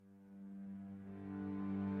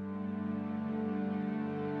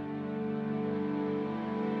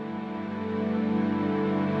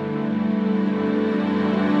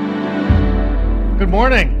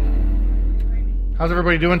morning. How's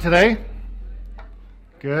everybody doing today?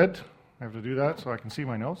 Good. I have to do that so I can see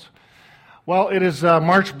my notes. Well, it is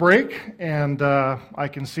March break, and I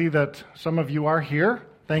can see that some of you are here.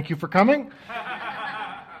 Thank you for coming.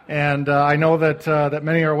 And I know that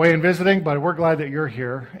many are away and visiting, but we're glad that you're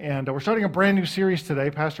here. And we're starting a brand new series today.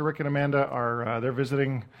 Pastor Rick and Amanda they're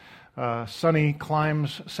visiting sunny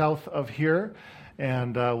climes south of here,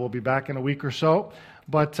 and we'll be back in a week or so.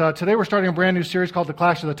 But today we're starting a brand new series called The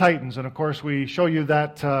Clash of the Titans. And of course, we show you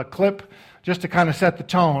that clip just to kind of set the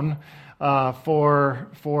tone for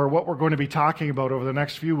what we're going to be talking about over the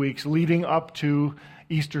next few weeks leading up to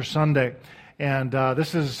Easter Sunday. And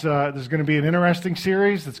this is going to be an interesting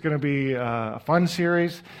series. It's going to be a fun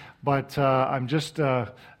series. But I'm just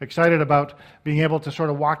excited about being able to sort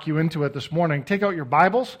of walk you into it this morning. Take out your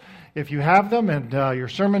Bibles if you have them, and your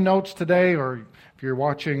sermon notes today, or if you're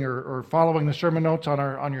watching or following the sermon notes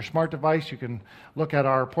on your smart device, you can look at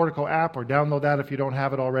our Portico app or download that if you don't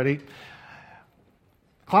have it already.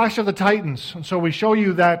 Clash of the Titans. And so we show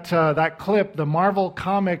you that clip. The Marvel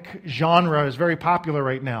comic genre is very popular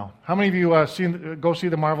right now. How many of you go see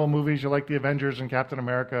the Marvel movies? You like the Avengers and Captain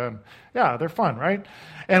America? Yeah, they're fun, right?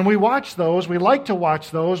 And we watch those. We like to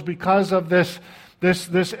watch those because of this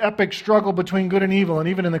epic struggle between good and evil. And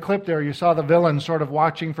even in the clip there, you saw the villain sort of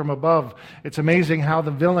watching from above. It's amazing how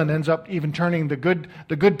the villain ends up even turning the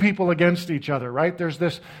good people against each other, right? There's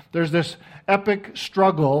this epic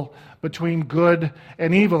struggle between good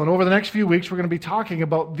and evil. And over the next few weeks, we're going to be talking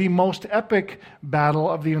about the most epic battle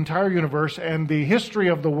of the entire universe and the history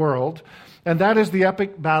of the world. And that is the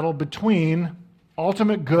epic battle between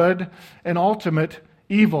ultimate good and ultimate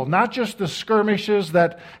evil. Not just the skirmishes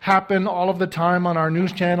that happen all of the time on our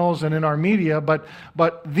news channels and in our media, but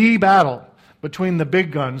the battle between the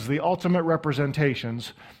big guns, the ultimate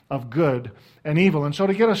representations of good and evil. And so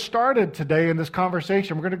to get us started today in this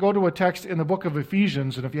conversation, we're going to go to a text in the book of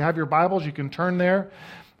Ephesians. And if you have your Bibles, you can turn there.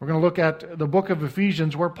 We're going to look at the book of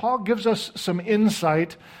Ephesians, where Paul gives us some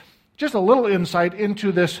insight, just a little insight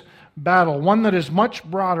into this battle, one that is much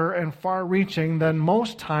broader and far-reaching than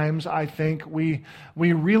most times I think we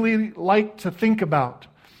really like to think about.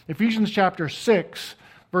 Ephesians chapter 6,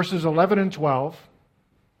 verses 11 and 12.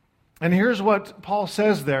 And here's what Paul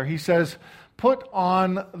says there. He says, "Put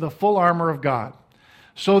on the full armor of God,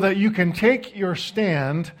 so that you can take your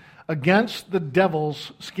stand against the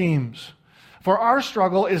devil's schemes. For our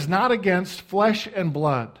struggle is not against flesh and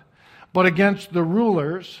blood, but against the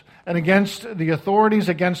rulers and against the authorities,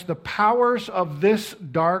 against the powers of this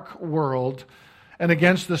dark world, and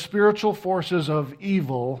against the spiritual forces of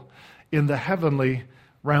evil in the heavenly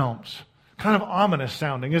realms." Kind of ominous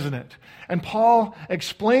sounding, isn't it? And Paul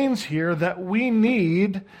explains here that we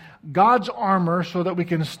need God's armor so that we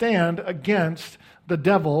can stand against the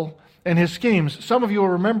devil and his schemes. Some of you will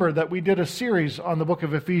remember that we did a series on the book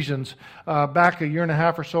of Ephesians back a year and a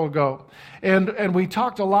half or so ago. And we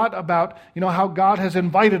talked a lot about, how God has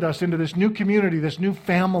invited us into this new community, this new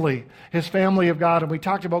family, his family of God. And we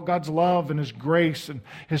talked about God's love and his grace and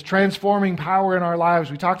his transforming power in our lives.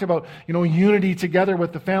 We talked about, unity together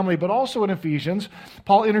with the family. But also in Ephesians,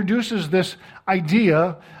 Paul introduces this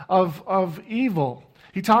idea of evil.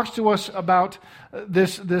 He talks to us about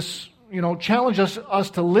this challenges us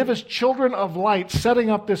to live as children of light, setting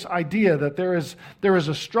up this idea that there is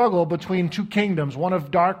a struggle between two kingdoms, one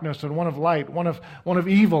of darkness and one of light, one of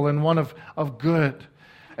evil and one of good.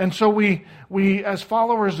 And so we as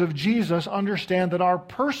followers of Jesus understand that our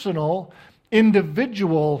personal,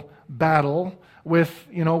 individual battle with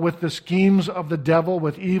the schemes of the devil,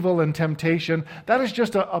 with evil and temptation, that is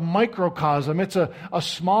just a microcosm. It's a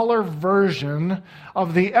smaller version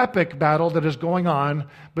of the epic battle that is going on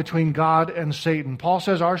between God and Satan. Paul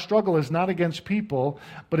says our struggle is not against people,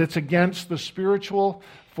 but it's against the spiritual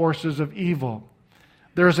forces of evil.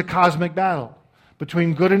 There is a cosmic battle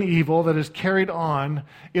between good and evil that is carried on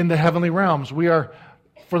in the heavenly realms. We are,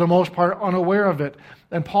 for the most part, unaware of it.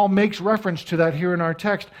 And Paul makes reference to that here in our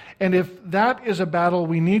text. And if that is a battle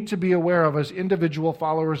we need to be aware of as individual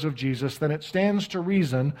followers of Jesus, then it stands to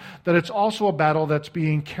reason that it's also a battle that's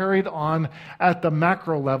being carried on at the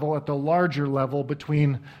macro level, at the larger level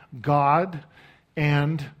between God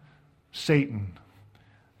and Satan.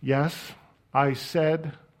 Yes, I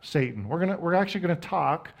said Satan. We're actually going to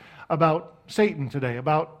talk about Satan today,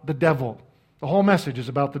 about the devil. The whole message is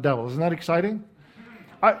about the devil. Isn't that exciting?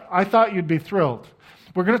 I thought you'd be thrilled.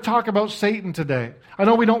 We're going to talk about Satan today. I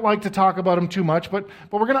know we don't like to talk about him too much, but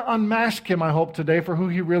we're going to unmask him, I hope, today for who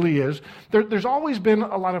he really is. There's always been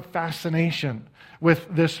a lot of fascination with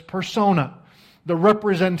this persona. the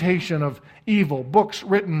representation of evil, books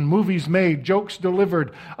written, movies made, jokes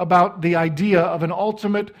delivered about the idea of an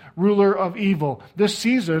ultimate ruler of evil. This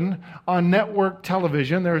season on network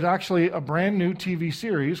television, there's actually a brand new TV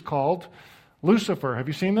series called Lucifer. Have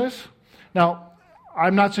you seen this? Now,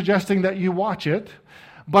 I'm not suggesting that you watch it,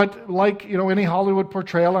 but like, any Hollywood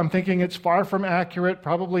portrayal, I'm thinking it's far from accurate,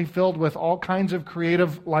 probably filled with all kinds of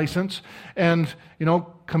creative license and,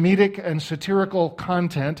 comedic and satirical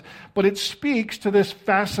content. But it speaks to this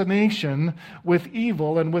fascination with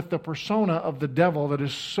evil and with the persona of the devil that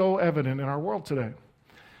is so evident in our world today.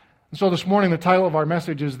 And so this morning, the title of our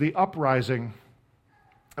message is The Uprising.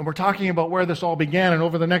 And we're talking about where this all began, and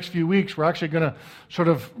over the next few weeks, we're actually going to sort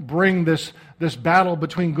of bring this battle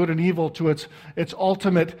between good and evil to its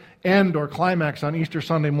ultimate end or climax on Easter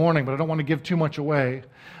Sunday morning, but I don't want to give too much away.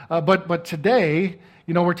 But today,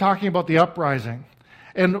 we're talking about the uprising.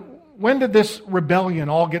 And when did this rebellion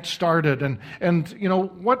all get started? And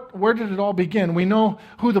where did it all begin? We know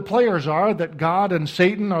who the players are, that God and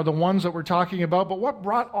Satan are the ones that we're talking about, but what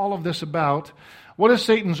brought all of this about? What is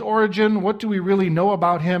Satan's origin? What do we really know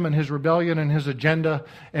about him and his rebellion and his agenda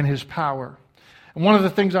and his power? And one of the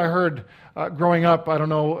things I heard growing up, I don't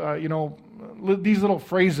know, these little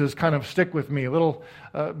phrases kind of stick with me, little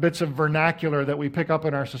bits of vernacular that we pick up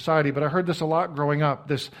in our society. But I heard this a lot growing up,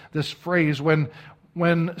 this phrase, when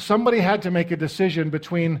somebody had to make a decision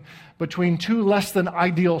between two less than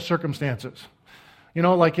ideal circumstances.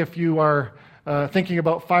 Like if you are thinking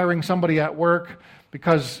about firing somebody at work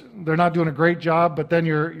because they're not doing a great job, but then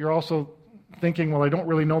you're also thinking, well, I don't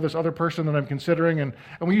really know this other person that I'm considering. And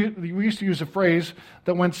we used to use a phrase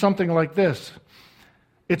that went something like this: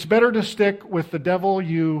 it's better to stick with the devil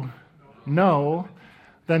you know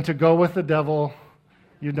than to go with the devil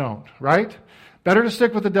you don't, right? Better to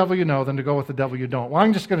stick with the devil you know than to go with the devil you don't. Well,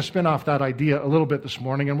 I'm just going to spin off that idea a little bit this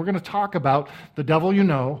morning, and we're going to talk about the devil you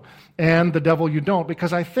know and the devil you don't,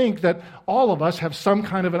 because I think that all of us have some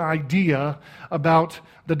kind of an idea about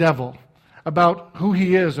the devil, about who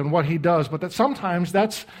he is and what he does, but that sometimes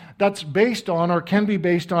that's based on or can be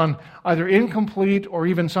based on either incomplete or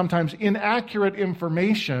even sometimes inaccurate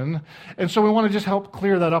information. And so we want to just help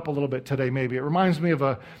clear that up a little bit today, maybe. It reminds me of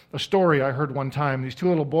a story I heard one time. These two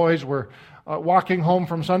little boys were walking home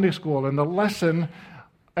from Sunday school, and the lesson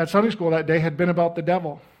at Sunday school that day had been about the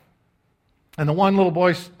devil. And the one little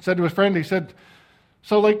boy said to his friend, he said,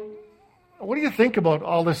 so what do you think about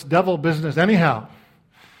all this devil business anyhow?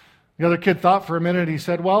 The other kid thought for a minute. He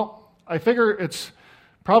said, well, I figure it's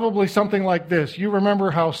probably something like this. You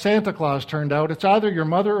remember how Santa Claus turned out. It's either your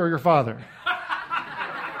mother or your father.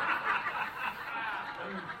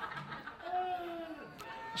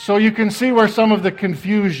 So you can see where some of the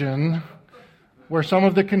confusion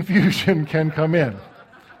can come in.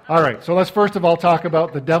 All right, so let's first of all talk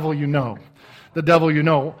about the devil you know. The devil you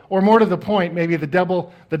know. Or more to the point, maybe the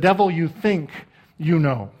devil you think you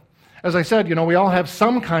know. As I said, we all have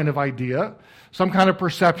some kind of idea, some kind of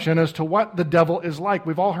perception as to what the devil is like.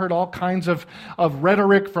 We've all heard all kinds of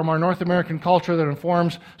rhetoric from our North American culture that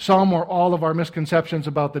informs some or all of our misconceptions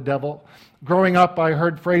about the devil. Growing up, I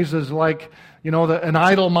heard phrases like, an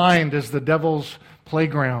idle mind is the devil's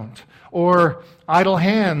playground, or idle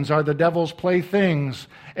hands are the devil's playthings.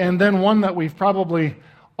 And then one that we've probably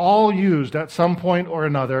all used at some point or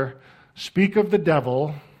another: speak of the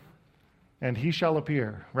devil, and he shall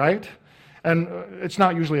appear, right? And it's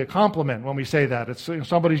not usually a compliment when we say that. It's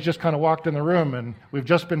somebody's just kind of walked in the room and we've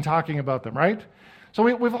just been talking about them, right? So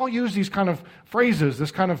we've all used these kind of phrases,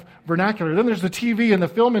 this kind of vernacular. Then there's the TV and the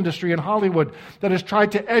film industry in Hollywood that has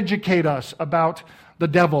tried to educate us about the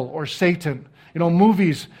devil or Satan.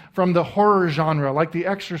 Movies from the horror genre like The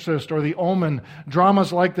Exorcist or The Omen,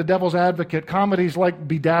 dramas like The Devil's Advocate, comedies like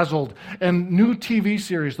Bedazzled, and new TV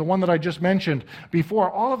series, the one that I just mentioned before.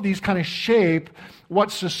 All of these kind of shape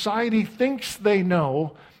what society thinks they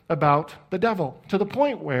know about the devil, to the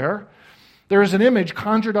point where there is an image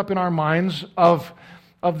conjured up in our minds of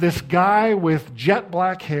this guy with jet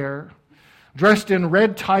black hair, dressed in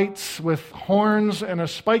red tights with horns and a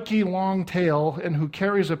spiky long tail, and who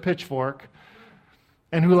carries a pitchfork,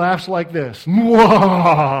 and who laughs like this.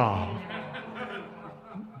 Mwah!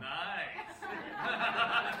 Nice.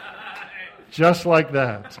 Just like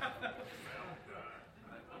that.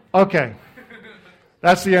 Okay.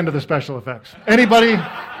 That's the end of the special effects. Anybody?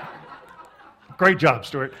 Great job,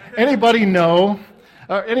 Stuart. Anybody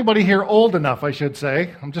here old enough, I should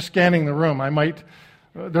say? I'm just scanning the room.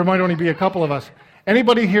 There might only be a couple of us.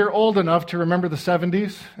 Anybody here old enough to remember the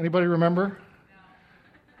 70s? Anybody remember?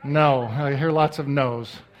 No, I hear lots of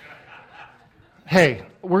no's. Hey,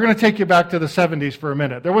 we're going to take you back to the 70s for a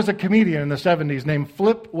minute. There was a comedian in the 70s named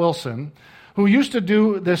Flip Wilson who used to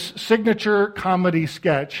do this signature comedy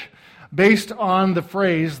sketch based on the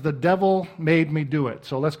phrase, "The devil made me do it."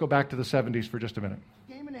 So let's go back to the 70s for just a minute.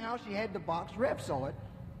 Came in the house, she had the box. Rev saw it.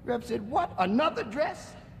 Rev said, "What, another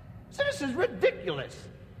dress?" I said, "This is ridiculous.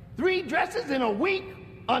 3 dresses in a week,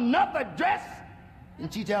 another dress?"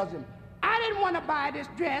 And she tells him, "I didn't want to buy this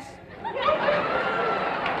dress.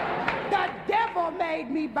 The devil made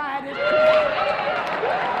me buy this dress."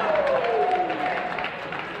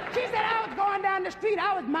 She said, "I was going down the street.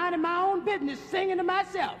 I was minding my own business, singing to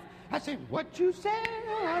myself." I said, "What you say,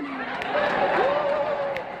 honey?"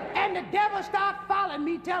 And the devil started following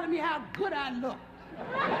me, telling me how good I look.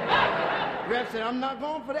 Rev said, "I'm not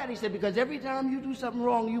going for that." He said, "Because every time you do something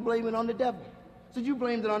wrong, you blame it on the devil." I said, "You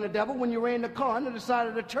blamed it on the devil when you ran the car into the side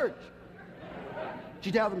of the church."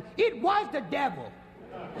 She tells him, "It was the devil.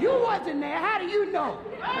 You wasn't there. How do you know?"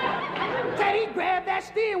 Said he grabbed that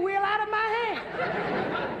steering wheel out of my hand.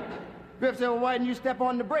 Rev said, "Well, why didn't you step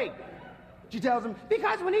on the brake?" She tells him,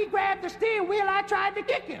 "Because when he grabbed the steering wheel, I tried to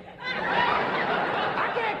kick him.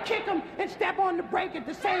 I can't kick him and step on the brake at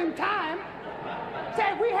the same time."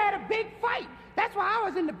 Said we had a big fight. That's why I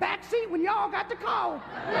was in the back seat when y'all got the call.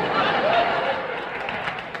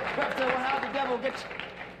 Rev said, "Well, how the devil get you?"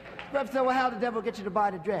 Rev said, "Well, how the devil get you to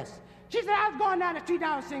buy the dress?" She said, "I was going down the street,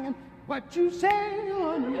 I was singing, 'What you say,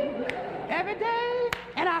 honey,' every day.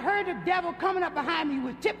 And I heard the devil coming up behind me,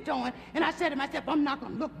 was tiptoeing, and I said to myself, I'm not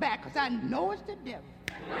going to look back because I know it's the devil."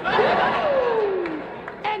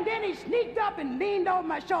 And then he sneaked up and leaned over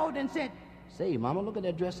my shoulder and said, "Say, Mama, look at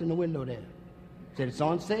that dress in the window there." Said, "It's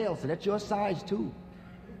on sale." Said, "That's your size, too.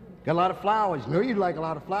 Got a lot of flowers. You know you'd like a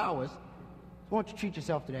lot of flowers. So why don't you treat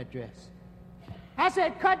yourself to that dress?" I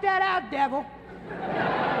said, "Cut that out, devil.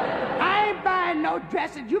 I ain't buying no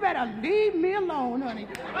dresses. You better leave me alone, honey."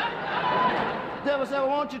 The devil said, "Well,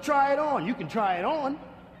 why don't you try it on? You can try it on.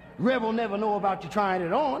 Rev will never know about you trying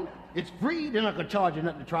it on. It's free. They're not going to charge you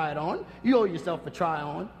nothing to try it on. You owe yourself a try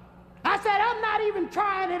on." I said, "I'm not even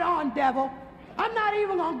trying it on, devil. I'm not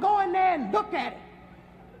even going to go in there and look at it."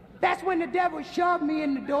 That's when the devil shoved me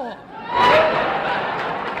in the door.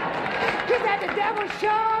 He said, "The devil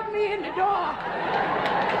shoved me in the door."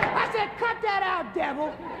 I said, "Cut that out,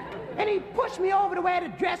 devil." And he pushed me over to where the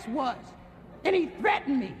dress was. And he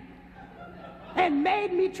threatened me and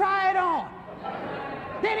made me try it on.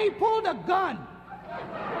 Then he pulled a gun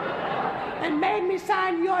and made me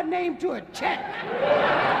sign your name to a check.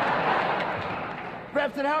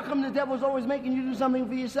 Rev said, "How come the devil's always making you do something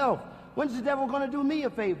for yourself? When's the devil going to do me a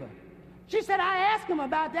favor?" She said, "I asked him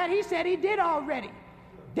about that. He said he did already.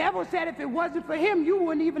 Devil said if it wasn't for him, you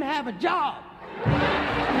wouldn't even have a job."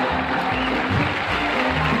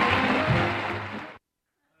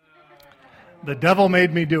 The devil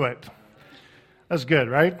made me do it. That's good,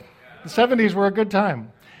 right? The 70s were a good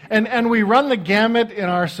time. And we run the gamut in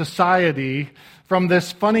our society from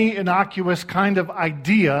this funny, innocuous kind of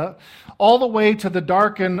idea all the way to the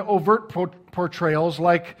dark and overt portrayals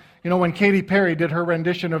like, when Katy Perry did her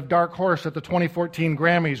rendition of Dark Horse at the 2014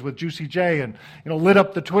 Grammys with Juicy J and, lit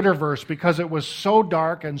up the Twitterverse because it was so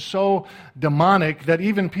dark and so demonic that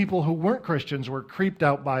even people who weren't Christians were creeped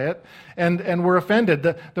out by it and were offended.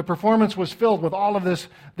 The performance was filled with all of this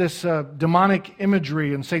demonic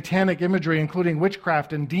imagery and satanic imagery, including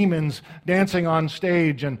witchcraft and demons dancing on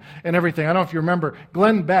stage and everything. I don't know if you remember,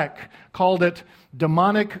 Glenn Beck called it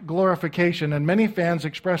demonic glorification, and many fans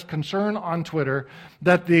expressed concern on Twitter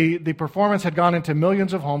that the performance had gone into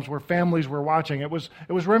millions of homes where families were watching. It was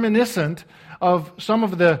reminiscent of some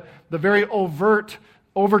of the very overt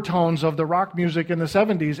overtones of the rock music in the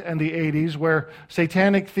 70s and the 80s, where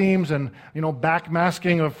satanic themes and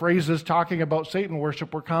backmasking of phrases talking about Satan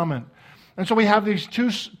worship were common. And so we have these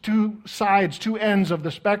two sides, two ends of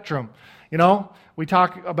the spectrum. We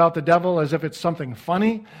talk about the devil as if it's something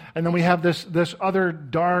funny, and then we have this other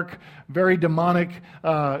dark, very demonic,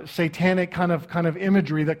 satanic kind of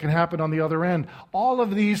imagery that can happen on the other end. All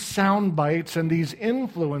of these sound bites and these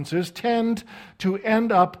influences tend to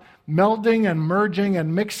end up melding and merging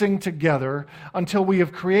and mixing together until we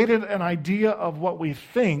have created an idea of what we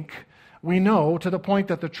think we know, to the point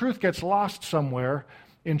that the truth gets lost somewhere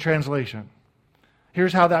in translation.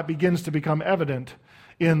 Here's how that begins to become evident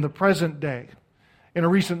in the present day. In a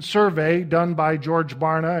recent survey done by George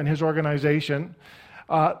Barna and his organization,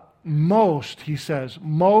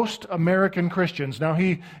 most American Christians, now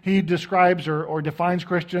he describes or defines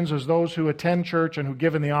Christians as those who attend church and who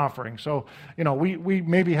give in the offering. So, we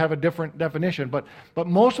maybe have a different definition, but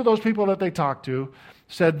most of those people that they talked to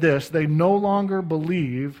said this: they no longer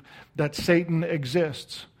believe that Satan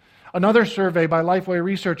exists. Another survey by Lifeway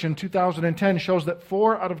Research in 2010 shows that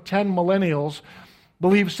 4 out of 10 millennials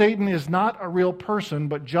believe Satan is not a real person,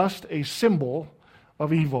 but just a symbol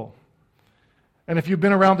of evil. And if you've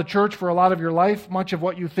been around the church for a lot of your life, much of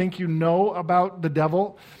what you think you know about the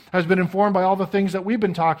devil has been informed by all the things that we've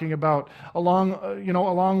been talking about,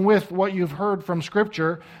 along with what you've heard from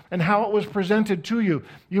Scripture and how it was presented to you.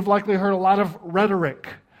 You've likely heard a lot of rhetoric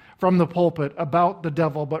from the pulpit about the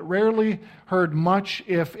devil, but rarely heard much,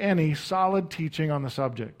 if any, solid teaching on the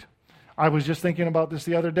subject. I was just thinking about this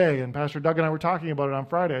the other day, and Pastor Doug and I were talking about it on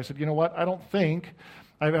Friday. I said, you know what? I don't think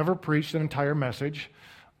I've ever preached an entire message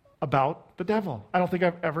about the devil. I don't think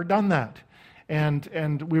I've ever done that.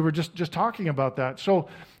 And we were just talking about that. So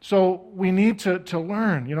we need to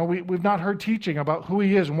learn. We've not heard teaching about who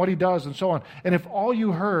he is and what he does and so on. And if all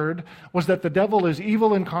you heard was that the devil is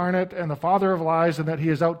evil incarnate and the father of lies and that he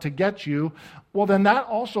is out to get you, well, then that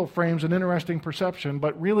also frames an interesting perception,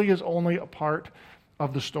 but really is only a part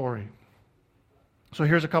of the story. So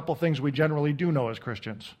here's a couple things we generally do know as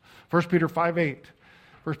Christians. 1 Peter 5:8.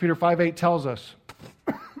 1 Peter 5:8 tells us,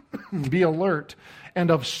 be alert and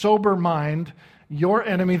of sober mind. Your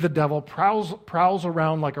enemy, the devil, prowls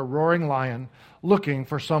around like a roaring lion, looking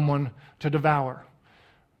for someone to devour.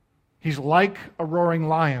 He's like a roaring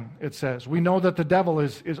lion, it says. We know that the devil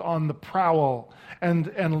is on the prowl, and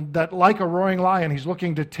that like a roaring lion, he's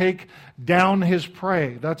looking to take down his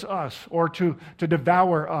prey, that's us, or to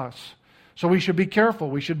devour us. So we should be careful,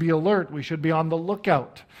 we should be alert, we should be on the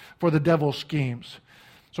lookout for the devil's schemes.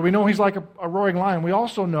 So we know he's like a roaring lion. We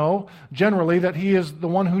also know, generally, that he is the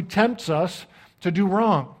one who tempts us to do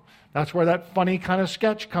wrong. That's where that funny kind of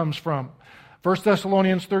sketch comes from. 1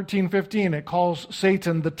 Thessalonians 13:15, it calls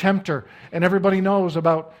Satan the tempter. And everybody knows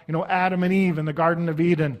about, Adam and Eve in the Garden of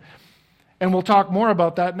Eden. And we'll talk more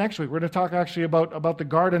about that next week. We're going to talk actually about the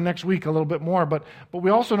garden next week a little bit more. But we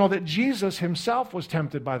also know that Jesus himself was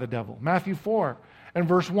tempted by the devil. Matthew 4 and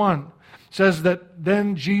verse 1 says that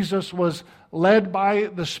then Jesus was led by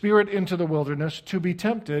the Spirit into the wilderness to be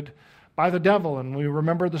tempted by the devil. And we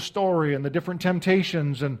remember the story and the different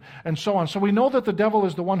temptations and so on. So we know that the devil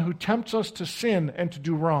is the one who tempts us to sin and to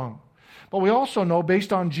do wrong. But we also know,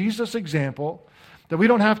 based on Jesus' example, that we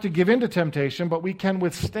don't have to give in to temptation, but we can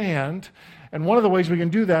withstand. And one of the ways we can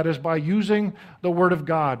do that is by using the Word of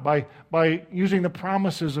God, by using the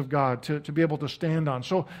promises of God to be able to stand on.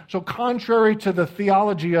 So contrary to the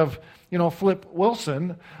theology of Flip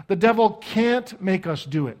Wilson, the devil can't make us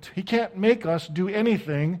do it. He can't make us do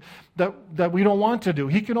anything that we don't want to do.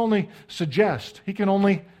 He can only suggest. He can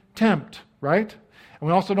only tempt, right? And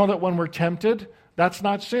we also know that when we're tempted, that's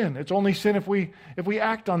not sin. It's only sin if we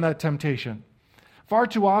act on that temptation. Far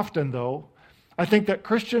too often, though, I think that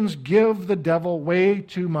Christians give the devil way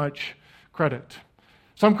too much credit.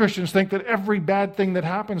 Some Christians think that every bad thing that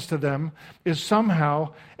happens to them is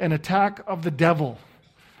somehow an attack of the devil.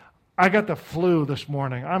 I got the flu this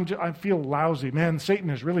morning. I feel lousy. Man, Satan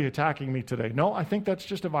is really attacking me today. No, I think that's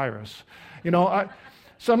just a virus.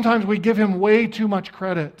 Sometimes we give him way too much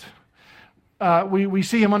credit. We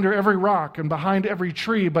see him under every rock and behind every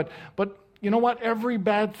tree, but you know what? Every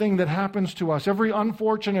bad thing that happens to us, every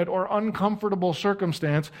unfortunate or uncomfortable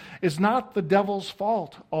circumstance is not the devil's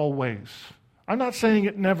fault always. I'm not saying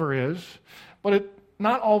it never is, but it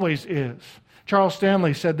not always is. Charles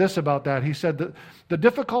Stanley said this about that. He said that the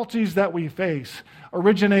difficulties that we face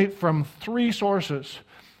originate from three sources.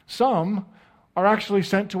 Some are actually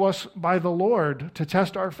sent to us by the Lord to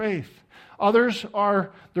test our faith. Others are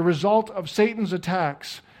the result of Satan's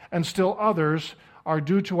attacks, and still others are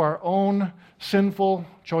due to our own sinful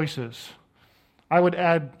choices. I would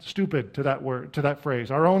add stupid to that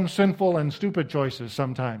phrase. Our own sinful and stupid choices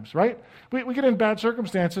sometimes, right? We get in bad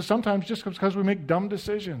circumstances sometimes just because we make dumb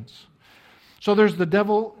decisions. So there's the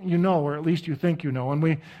devil you know, or at least you think you know, and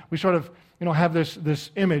we sort of have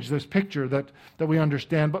this image, this picture that we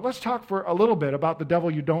understand. But let's talk for a little bit about the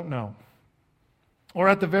devil you don't know. Or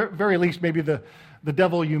at the very least, maybe the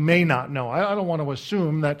devil you may not know. I don't want to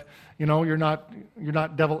assume that you're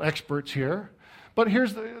not devil experts here. But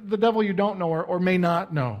here's the devil you don't know or may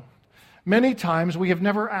not know. Many times we have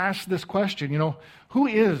never asked this question. Who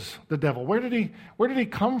is the devil? Where did he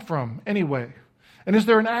come from anyway? And is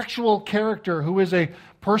there an actual character who is a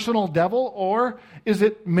personal devil, or is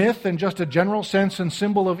it myth and just a general sense and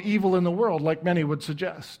symbol of evil in the world, like many would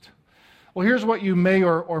suggest? Well, here's what you may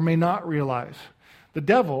or may not realize. The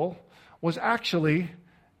devil was actually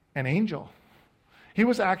an angel. He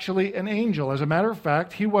was actually an angel. As a matter of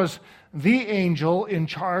fact, he was the angel in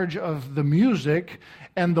charge of the music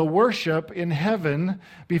and the worship in heaven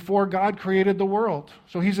before God created the world.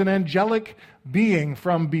 So he's an angelic being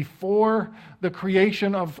from before the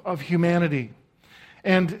creation of humanity.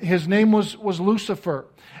 And his name was Lucifer.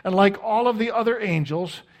 And like all of the other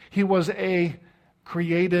angels, he was a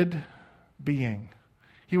created being.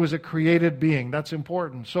 He was a created being. That's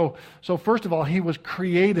important. So first of all, he was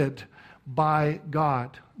created by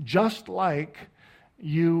God, just like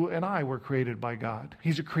you and I were created by God.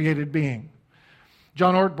 He's a created being.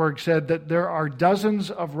 John Ortberg said that there are dozens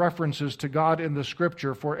of references to God in the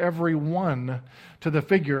Scripture for every one to the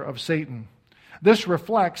figure of Satan. This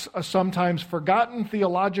reflects a sometimes forgotten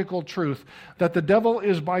theological truth that the devil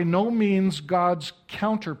is by no means God's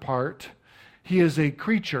counterpart. He is a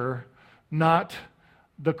creature, not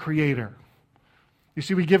the creator. You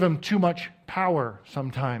see, we give him too much power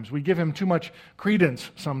sometimes. We give him too much credence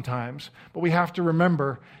sometimes. But we have to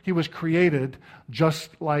remember he was created just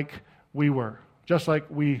like we were, just like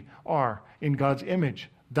we are in God's image.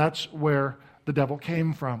 That's where the devil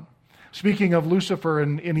came from. Speaking of Lucifer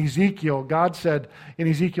in Ezekiel, God said in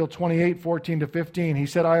Ezekiel 28:14-15, he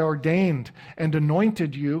said, I ordained and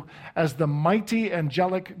anointed you as the mighty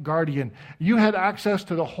angelic guardian. You had access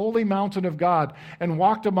to the holy mountain of God and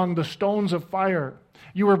walked among the stones of fire.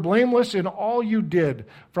 You were blameless in all you did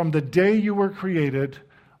from the day you were created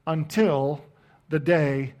until the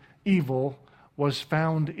day evil was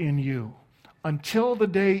found in you. Until the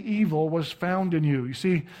day evil was found in you. You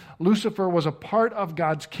see, Lucifer was a part of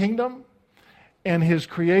God's kingdom and his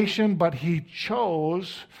creation, but he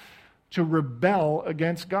chose to rebel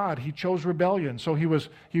against God. He chose rebellion. So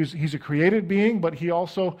he's a created being, but he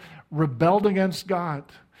also rebelled against God.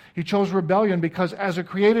 He chose rebellion because as a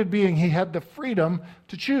created being, he had the freedom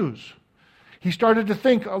to choose. He started to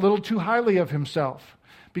think a little too highly of himself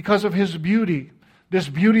because of his beauty, this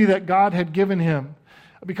beauty that God had given him.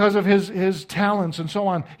 Because of his talents and so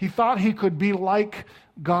on. He thought he could be like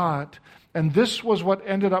God. And this was what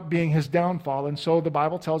ended up being his downfall. And so the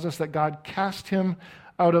Bible tells us that God cast him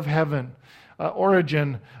out of heaven.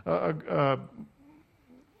 Origen, a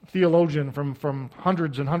theologian from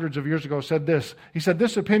hundreds and hundreds of years ago, said this. He said,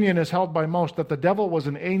 this opinion is held by most that the devil was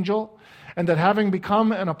an angel and that having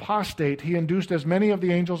become an apostate, he induced as many of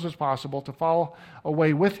the angels as possible to fall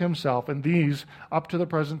away with himself. And these, up to the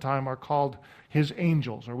present time, are called his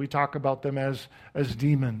angels, or we talk about them as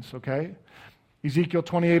demons, okay? Ezekiel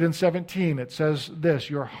 28:17, it says this,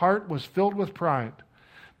 your heart was filled with pride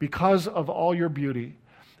because of all your beauty,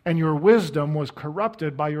 and your wisdom was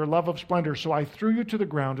corrupted by your love of splendor. So I threw you to the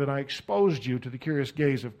ground, and I exposed you to the curious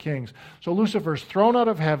gaze of kings. So Lucifer's thrown out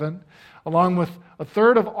of heaven, along with a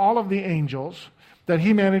third of all of the angels that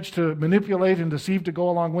he managed to manipulate and deceive to go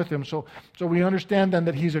along with him. So we understand then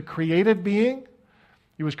that he's a created being.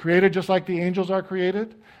 He was created just like the angels are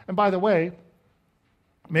created. And by the way,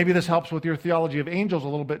 maybe this helps with your theology of angels a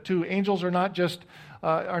little bit too. Angels are not just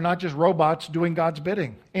robots doing God's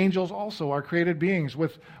bidding. Angels also are created beings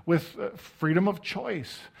with freedom of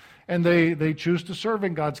choice. And they choose to serve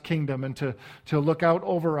in God's kingdom and to look out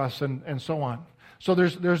over us and so on. So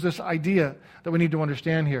there's this idea that we need to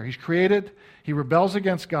understand here. He's created, he rebels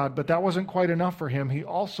against God, but that wasn't quite enough for him. He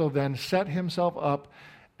also then set himself up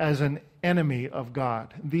as an enemy of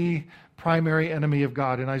God, the primary enemy of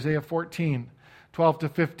God. In Isaiah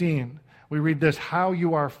 14:12-15, we read this, how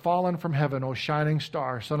you are fallen from heaven, O shining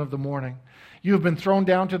star, son of the morning. You have been thrown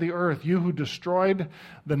down to the earth, you who destroyed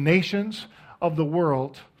the nations of the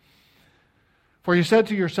world. For you said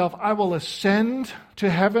to yourself, I will ascend to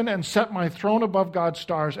heaven and set my throne above God's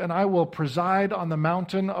stars, and I will preside on the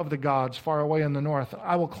mountain of the gods far away in the north.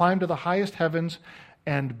 I will climb to the highest heavens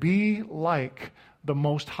and be like the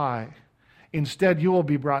Most High. Instead, you will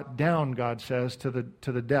be brought down, God says, to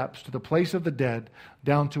the depths, to the place of the dead,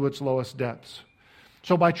 down to its lowest depths.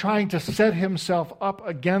 So by trying to set himself up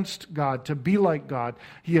against God, to be like God,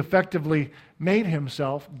 he effectively made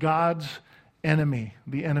himself God's enemy,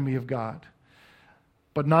 the enemy of God.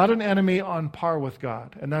 But not an enemy on par with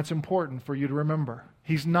God, and that's important for you to remember.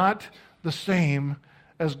 He's not the same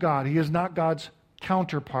as God. He is not God's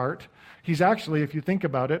counterpart. He's actually, if you think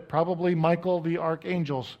about it, probably Michael the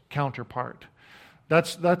archangel's counterpart.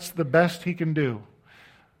 That's the best he can do.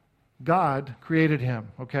 God created him,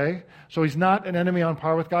 okay? So he's not an enemy on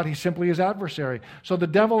par with God. He's simply his adversary. So the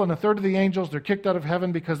devil and a third of the angels, they're kicked out of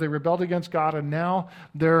heaven because they rebelled against God, and now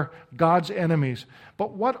they're God's enemies.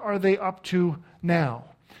 But what are they up to now?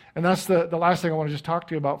 And that's the last thing I want to just talk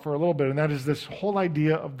to you about for a little bit, and that is this whole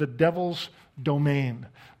idea of the devil's domain.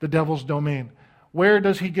 The devil's domain. Where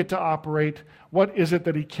does he get to operate? What is it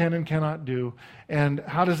that he can and cannot do? And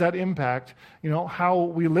how does that impact, how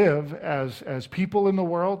we live as people in the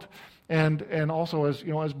world and also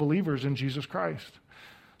as believers in Jesus Christ?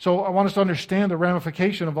 So I want us to understand the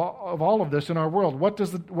ramification of all of this in our world.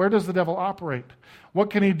 Where does the devil operate? What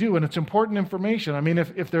can he do? And it's important information. I mean,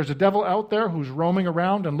 if there's a devil out there who's roaming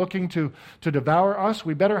around and looking to devour us,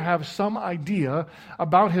 we better have some idea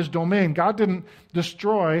about his domain. God didn't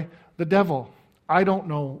destroy the devil. I don't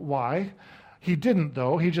know why. He didn't,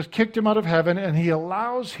 though. He just kicked him out of heaven, and he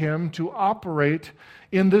allows him to operate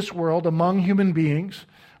in this world among human beings,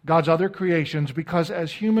 God's other creations, because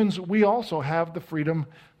as humans, we also have the freedom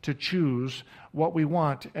to choose what we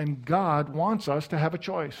want. And God wants us to have a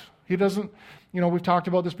choice. He doesn't, we've talked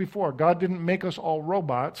about this before. God didn't make us all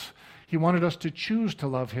robots. He wanted us to choose to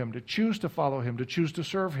love him, to choose to follow him, to choose to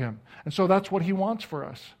serve him. And so that's what he wants for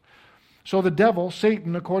us. So the devil,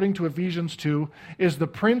 Satan, according to Ephesians 2, is the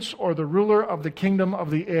prince or the ruler of the kingdom of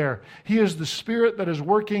the air. He is the spirit that is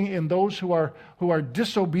working in those who are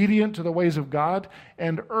disobedient to the ways of God.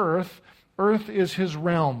 And earth is his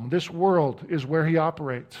realm. This world is where he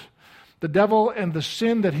operates. The devil and the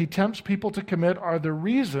sin that he tempts people to commit are the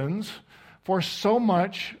reasons for so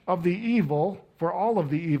much of the evil, for all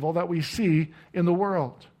of the evil that we see in the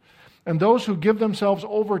world. And those who give themselves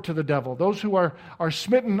over to the devil, those who are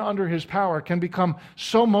smitten under his power, can become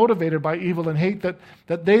so motivated by evil and hate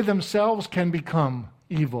that they themselves can become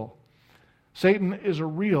evil. Satan is a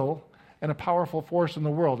real and a powerful force in the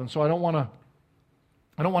world. And so I don't want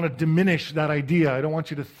to diminish that idea. I don't want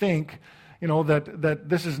you to think, that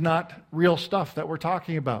this is not real stuff that we're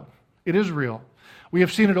talking about. It is real. We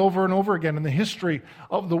have seen it over and over again in the history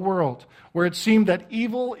of the world, where it seemed that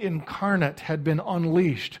evil incarnate had been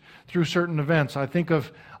unleashed through certain events. I think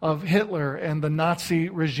of Hitler and the Nazi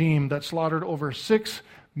regime that slaughtered over 6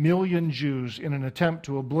 million Jews in an attempt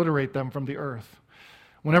to obliterate them from the earth.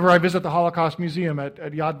 Whenever I visit the Holocaust Museum at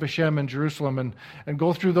Yad Vashem in Jerusalem and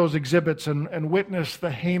go through those exhibits and witness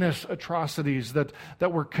the heinous atrocities that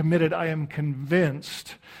were committed, I am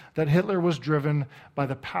convinced that Hitler was driven by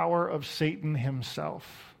the power of Satan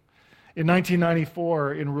himself. In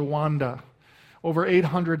 1994, in Rwanda, over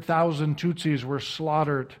 800,000 Tutsis were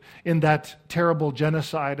slaughtered in that terrible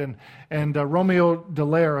genocide. And Romeo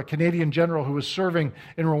Dallaire, a Canadian general who was serving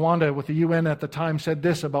in Rwanda with the UN at the time, said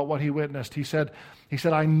this about what he witnessed. He said,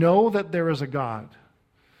 I know that there is a God.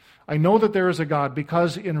 I know that there is a God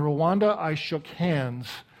because in Rwanda I shook hands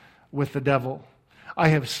with the devil. I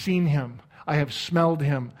have seen him. I have smelled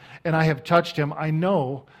him. And I have touched him. I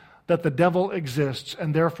know that the devil exists,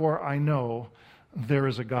 and therefore I know there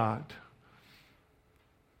is a God.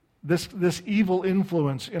 This evil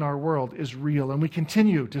influence in our world is real, and we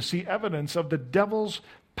continue to see evidence of the devil's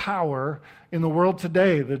power in the world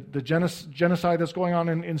today. The genocide that's going on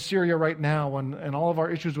in Syria right now, and all of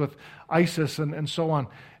our issues with ISIS and so on.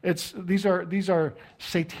 These are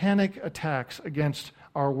satanic attacks against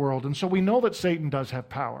our world, and so we know that Satan does have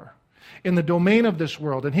power in the domain of this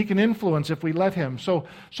world, and he can influence if we let him. So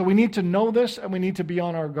we need to know this, and we need to be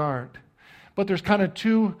on our guard. But there's kind of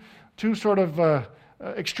two sort of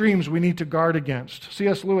extremes we need to guard against.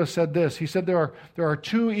 C.S. Lewis said this. He said there are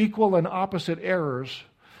two equal and opposite errors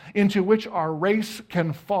into which our race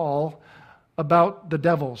can fall about the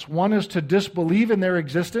devils. One is to disbelieve in their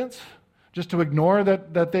existence, just to ignore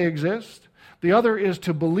that they exist. The other is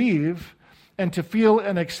to believe and to feel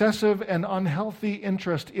an excessive and unhealthy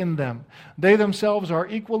interest in them. They themselves are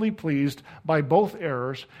equally pleased by both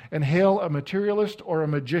errors and hail a materialist or a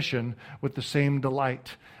magician with the same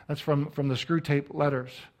delight. That's from the Screwtape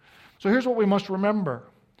Letters. So here's what we must remember.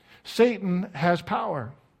 Satan has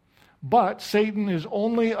power, but Satan is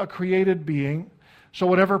only a created being. So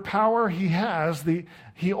whatever power he has,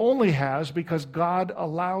 he only has because God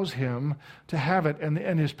allows him to have it,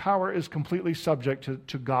 and his power is completely subject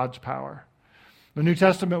to God's power. In the New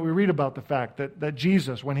Testament, we read about the fact that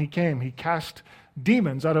Jesus, when he came, he cast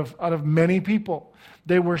demons out of many people.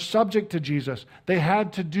 They were subject to Jesus. They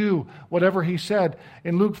had to do whatever he said.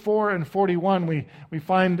 In Luke 4:41, we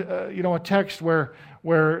find a text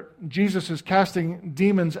where Jesus is casting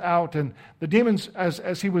demons out, and the demons,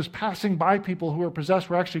 as he was passing by people who were possessed,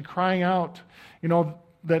 were actually crying out,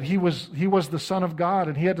 that he was the Son of God,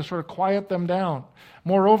 and he had to sort of quiet them down.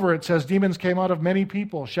 Moreover, it says demons came out of many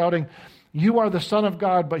people, shouting, "You are the Son of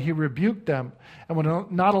God," but he rebuked them and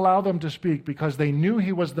would not allow them to speak because they knew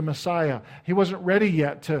he was the Messiah. He wasn't ready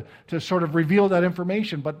yet to sort of reveal that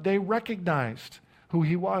information, but they recognized who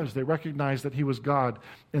he was. They recognized that he was God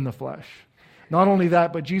in the flesh. Not only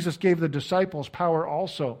that, but Jesus gave the disciples power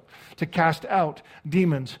also to cast out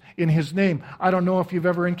demons in his name. I don't know if you've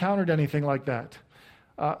ever encountered anything like that,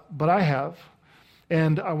 but I have,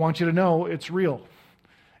 and I want you to know it's real.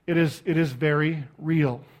 It is very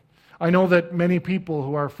real. I know that many people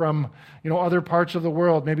who are from, other parts of the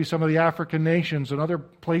world, maybe some of the African nations and other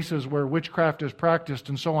places where witchcraft is practiced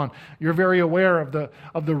and so on, you're very aware of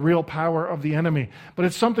the real power of the enemy. But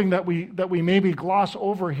it's something that we maybe gloss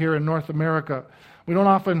over here in North America. We don't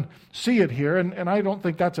often see it here, and I don't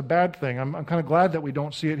think that's a bad thing. I'm kind of glad that we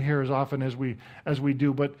don't see it here as often as we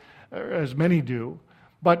do, but as many do.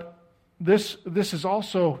 But this is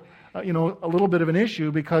also a little bit of an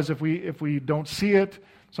issue, because if we don't see it,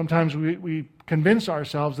 sometimes we convince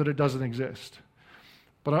ourselves that it doesn't exist.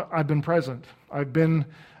 But I've been present. I've been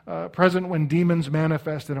present when demons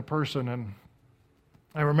manifest in a person. And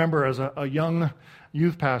I remember as a young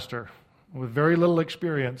youth pastor with very little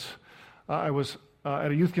experience, I was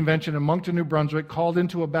at a youth convention in Moncton, New Brunswick, called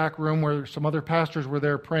into a back room where some other pastors were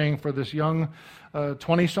there praying for this young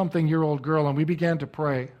 20-something-year-old girl, and we began to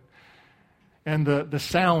pray. And the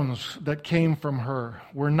sounds that came from her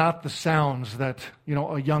were not the sounds that,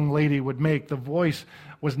 a young lady would make. The voice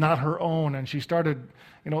was not her own, and she started,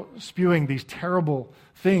 spewing these terrible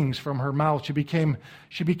things from her mouth. She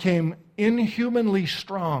became inhumanly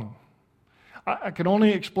strong. I can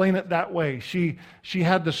only explain it that way. She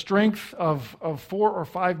had the strength of 4 or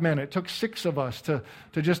 5 men. It took 6 of us to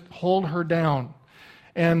just hold her down.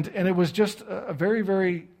 And it was just a very,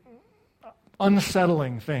 very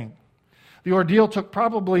unsettling thing. The ordeal took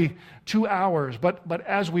probably 2 hours, but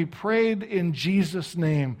as we prayed in Jesus'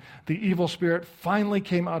 name, the evil spirit finally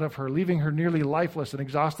came out of her, leaving her nearly lifeless and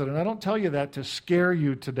exhausted. And I don't tell you that to scare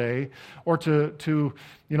you today or to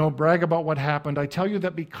brag about what happened. I tell you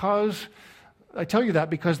that because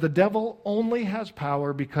the devil only has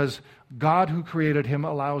power because God who created him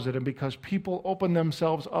allows it, and because people open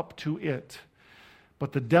themselves up to it.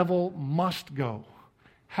 But the devil must go,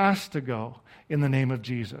 has to go, in the name of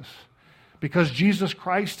Jesus. Because Jesus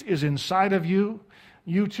Christ is inside of you,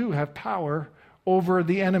 you too have power over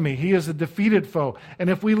the enemy. He is a defeated foe. And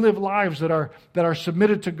if we live lives that are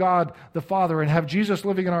submitted to God the Father and have Jesus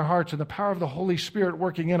living in our hearts and the power of the Holy Spirit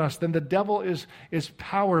working in us, then the devil is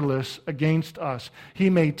powerless against us. He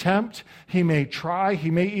may tempt, he may try, he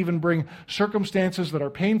may even bring circumstances that are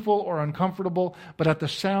painful or uncomfortable, but at the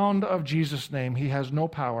sound of Jesus' name, he has no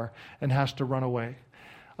power and has to run away.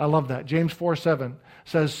 I love that. James 4:7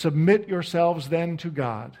 says, "Submit yourselves then to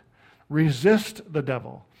God. Resist the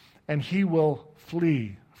devil, and he will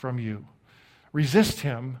flee from you." Resist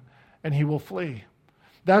him, and he will flee.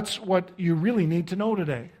 That's what you really need to know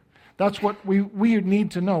today. That's what we need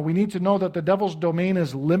to know. We need to know that the devil's domain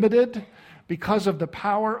is limited because of the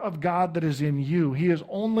power of God that is in you. He is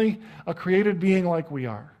only a created being like we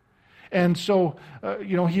are. And so,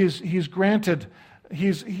 he's granted,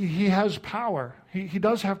 he has power. He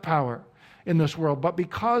does have power in this world. But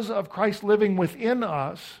because of Christ living within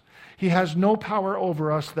us, he has no power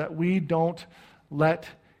over us that we don't let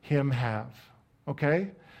him have.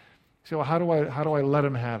 Okay? So how do I let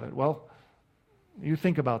him have it? Well, you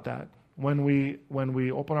think about that. When we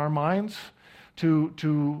open our minds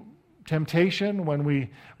to temptation, when we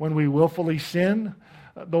willfully sin,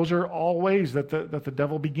 those are all ways that the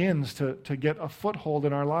devil begins to get a foothold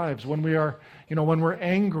in our lives. When we are, when we're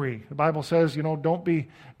angry, the Bible says, don't be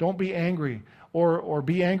angry, or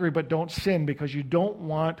be angry but don't sin, because you don't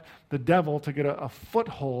want the devil to get a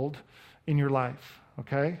foothold in your life.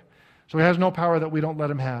 Okay, so he has no power that we don't let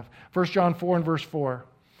him have. 1 John 4 and verse 4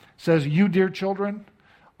 says, "You, dear children,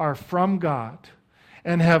 are from God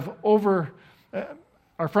and have overcome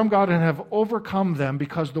them,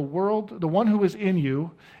 because the one who is in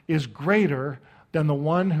you is greater than the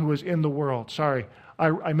one who is in the world." Sorry,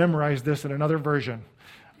 I memorized this in another version.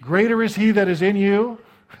 Greater is he that is in you.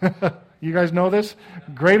 You guys know this?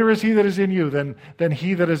 Greater is he that is in you than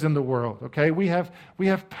he that is in the world. Okay? We have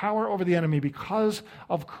power over the enemy because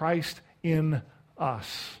of Christ in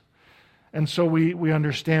us. And so we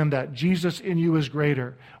understand that. Jesus in you is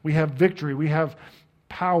greater. We have victory. We have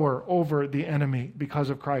power over the enemy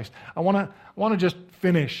because of Christ. I want to just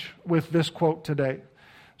finish with this quote today.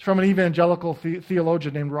 It's from an evangelical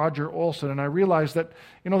theologian named Roger Olson, and I realized that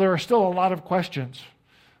there are still a lot of questions.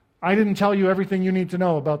 I didn't tell you everything you need to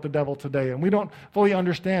know about the devil today, and we don't fully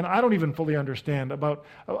understand. I don't even fully understand about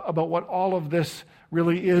what all of this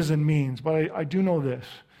really is and means, but I do know this.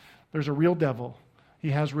 There's a real devil.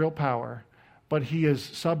 He has real power, but he is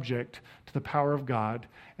subject to the power of God,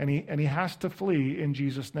 and he has to flee in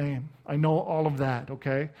Jesus' name. I know all of that,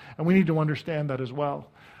 okay? And we need to understand that as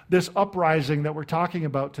well. This uprising that we're talking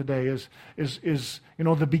about today is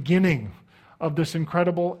the beginning of this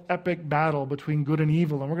incredible epic battle between good and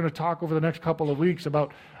evil. And we're going to talk over the next couple of weeks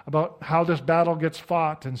about how this battle gets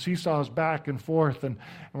fought and seesaws back and forth. And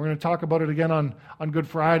we're going to talk about it again on Good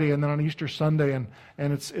Friday and then on Easter Sunday. And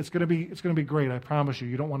it's going to be great, I promise you.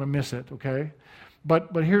 You don't want to miss it, okay?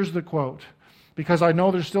 But here's the quote, because I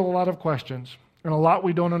know there's still a lot of questions and a lot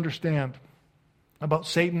we don't understand about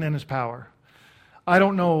Satan and his power. I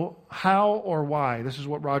don't know how or why, this is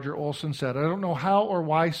what Roger Olson said, I don't know how or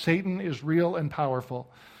why Satan is real and powerful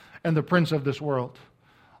and the prince of this world.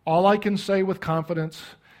 All I can say with confidence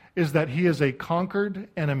is that he is a conquered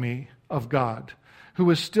enemy of God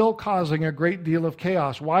who is still causing a great deal of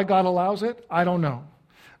chaos. Why God allows it, I don't know.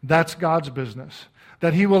 That's God's business.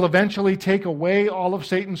 That he will eventually take away all of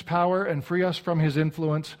Satan's power and free us from his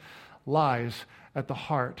influence lies at the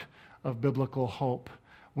heart of biblical hope.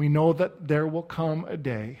 We know that there will come a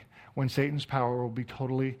day when Satan's power will be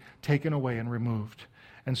totally taken away and removed.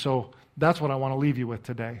 And so that's what I want to leave you with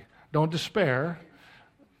today. Don't despair.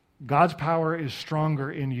 God's power is stronger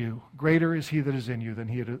in you. Greater is he that is in you than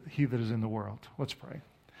he that is in the world. Let's pray.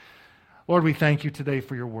 Lord, we thank you today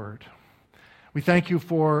for your word. We thank you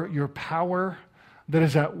for your power that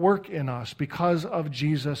is at work in us because of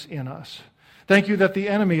Jesus in us. Thank you that the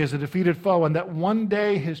enemy is a defeated foe and that one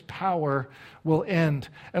day his power will end.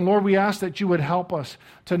 And Lord, we ask that you would help us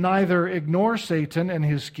to neither ignore Satan and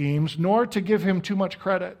his schemes, nor to give him too much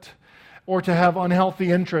credit, or to have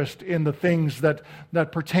unhealthy interest in the things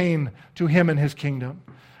that pertain to him and his kingdom.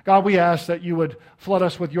 God, we ask that you would flood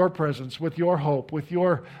us with your presence, with your hope, with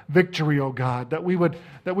your victory, O God, that we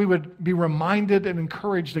would be reminded and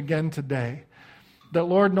encouraged again today that,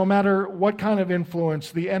 Lord, no matter what kind of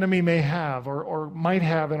influence the enemy may have or might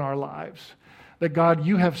have in our lives, that, God,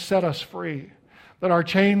 you have set us free, that our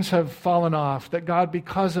chains have fallen off, that, God,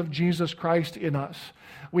 because of Jesus Christ in us,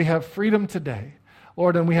 we have freedom today,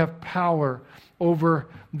 Lord, and we have power over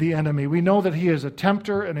the enemy. We know that he is a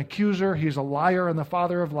tempter, an accuser, he is a liar and the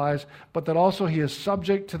father of lies, but that also he is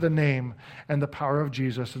subject to the name and the power of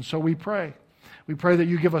Jesus. And so we pray. We pray that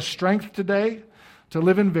you give us strength today to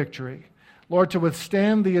live in victory. Lord, to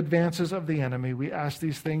withstand the advances of the enemy, we ask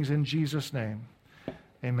these things in Jesus' name.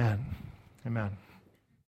 Amen. Amen.